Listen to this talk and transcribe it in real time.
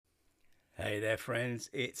Hey there, friends.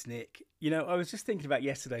 It's Nick. I was just thinking about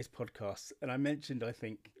yesterday's podcast, and I mentioned, I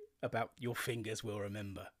think, about your fingers will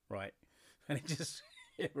remember, right? And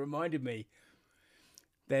it reminded me.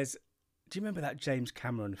 There's, do you remember that James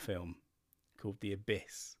Cameron film called The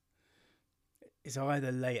Abyss? It's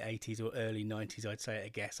either late 80s or early 90s. I'd say it a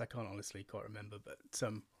guess. I can't honestly quite remember, but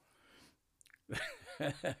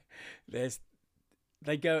there's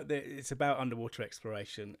they go. It's about underwater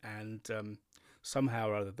exploration, and somehow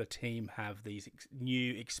or other, the team have these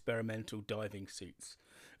new experimental diving suits,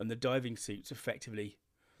 and the diving suits effectively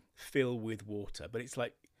fill with water. But it's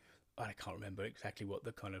like I can't remember exactly what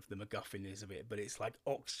the kind of the MacGuffin is of it, but it's like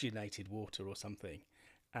oxygenated water or something.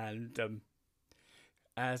 And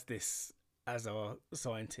as this, as our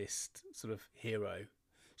scientist sort of hero,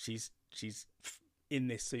 she's in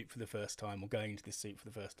this suit for the first time, or going into this suit for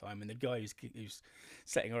the first time, and the guy who's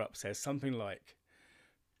setting her up says something like,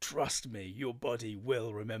 "Trust me, your body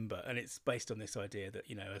will remember." And it's based on this idea that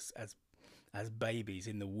as babies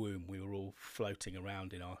in the womb, we were all floating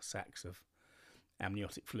around in our sacks of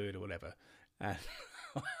amniotic fluid or whatever. And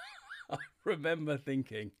I remember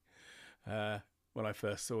thinking, when I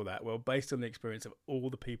first saw that, well, based on the experience of all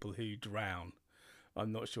the people who drown,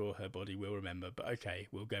 I'm not sure her body will remember, but okay,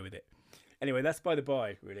 we'll go with it. Anyway, that's by the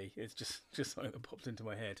by, really. It's just something that popped into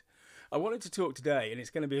my head. I wanted to talk today, and it's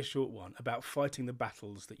going to be a short one, about fighting the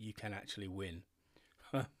battles that you can actually win.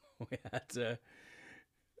 we had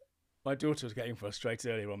My daughter was getting frustrated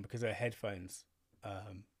earlier on because her headphones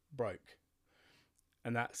broke.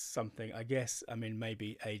 And that's something, I guess, I mean,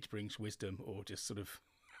 maybe age brings wisdom, or just sort of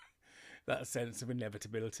that sense of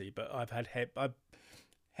inevitability. But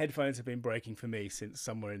headphones have been breaking for me since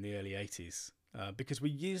somewhere in the early 80s, because we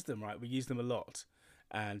use them, right? We use them a lot.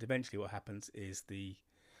 And eventually what happens is the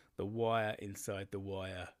wire inside the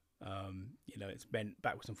wire, it's bent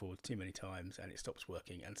backwards and forwards too many times and it stops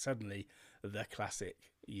working. And suddenly the classic,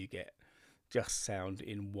 you get just sound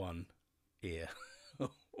in one ear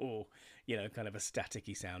or, kind of a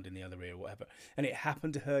staticky sound in the other ear or whatever. And it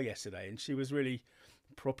happened to her yesterday, and she was really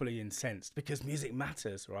properly incensed because music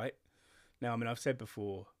matters, right? Now, I mean, I've said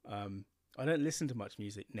before, I don't listen to much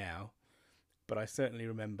music now, but I certainly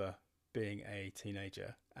remember being a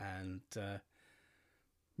teenager, and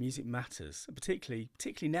music matters, particularly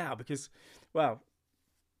now because, well,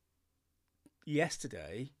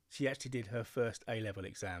 yesterday she actually did her first A level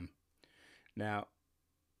exam. Now,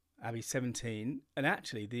 Abby's 17, and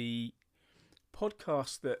actually the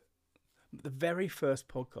very first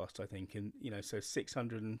podcast, I think, so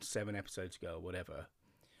 607 episodes ago or whatever,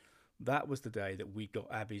 that was the day that we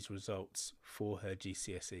got Abby's results for her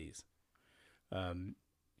GCSEs. And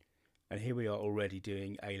here we are already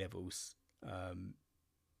doing A levels.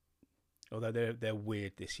 Although they're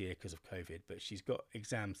weird this year because of COVID, but she's got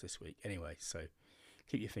exams this week anyway. So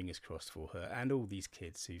keep your fingers crossed for her and all these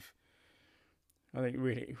kids who've, I think,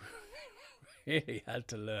 really, really had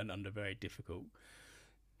to learn under very difficult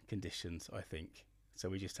conditions, I think. So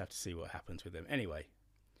we just have to see what happens with them. Anyway,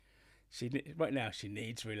 right now she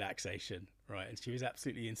needs relaxation, right? And she was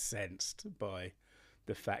absolutely incensed by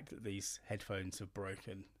the fact that these headphones have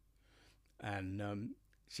broken, and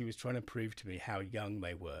she was trying to prove to me how young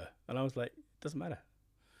they were. And I was like, it doesn't matter.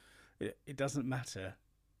 It doesn't matter.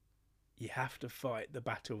 You have to fight the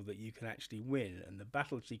battle that you can actually win. And the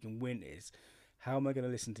battle she can win is, how am I going to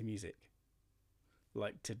listen to music?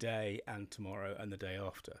 Like today and tomorrow and the day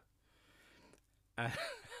after. And,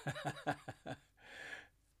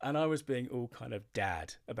 and I was being all kind of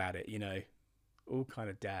dad about it, all kind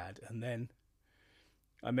of dad. And then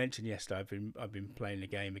I mentioned yesterday I've been playing the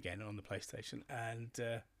game again on the PlayStation,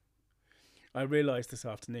 and I realised this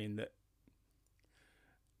afternoon that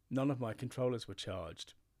none of my controllers were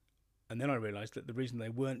charged. And then I realised that the reason they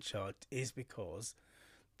weren't charged is because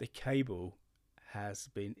the cable has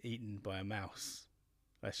been eaten by a mouse.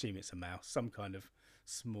 I assume it's a mouse, some kind of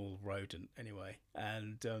small rodent anyway.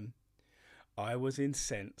 And I was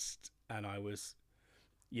incensed, and I was,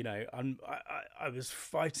 I was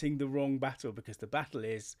fighting the wrong battle, because the battle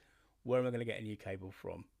is, where am I going to get a new cable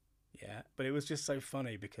from? Yeah, but it was just so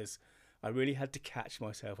funny because I really had to catch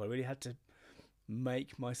myself. I really had to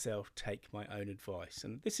make myself take my own advice.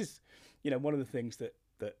 And this is, one of the things that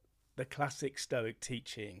the classic Stoic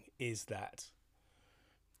teaching is that,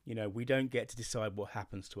 we don't get to decide what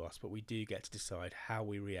happens to us, but we do get to decide how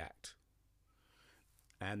we react.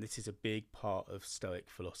 And this is a big part of Stoic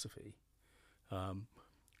philosophy.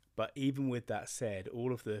 But even with that said,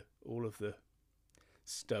 all of the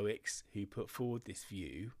Stoics who put forward this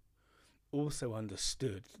view also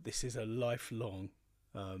understood this is a lifelong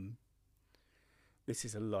this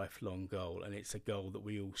is a lifelong goal, and it's a goal that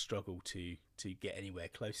we all struggle to get anywhere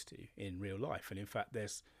close to in real life. And in fact,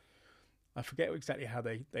 there's, I forget exactly how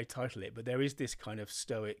they title it, but there is this kind of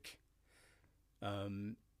stoic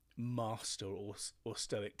master or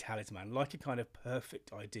stoic talisman, like a kind of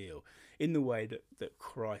perfect ideal, in the way that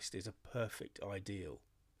Christ is a perfect ideal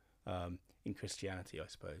in Christianity, I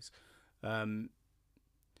suppose.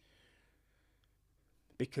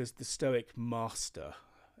 Because the stoic master,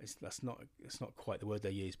 it's not quite the word they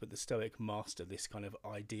use, but the stoic master, this kind of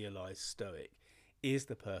idealized stoic, is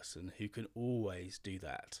the person who can always do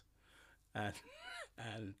that, and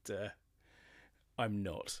I'm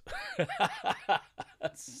not.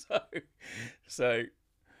 so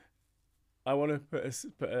I want to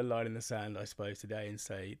put a line in the sand, I suppose, today, and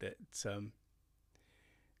say that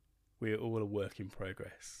we're all a work in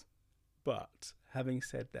progress. But having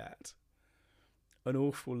said that, an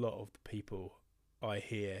awful lot of the people I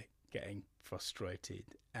hear getting frustrated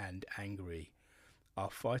and angry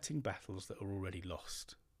are fighting battles that are already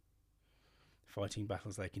lost, fighting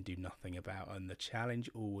battles they can do nothing about, and the challenge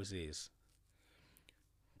always is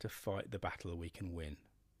to fight the battle we can win.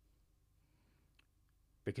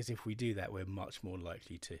 Because if we do that, we're much more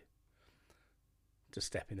likely to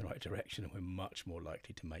step in the right direction, and we're much more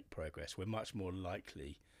likely to make progress. We're much more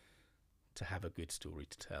likely to have a good story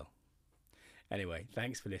to tell. Anyway,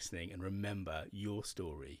 thanks for listening, and remember, your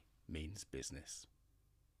story means business.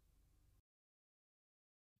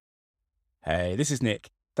 Hey, this is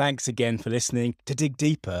Nick. Thanks again for listening. To dig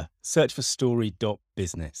deeper, search for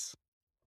story.business.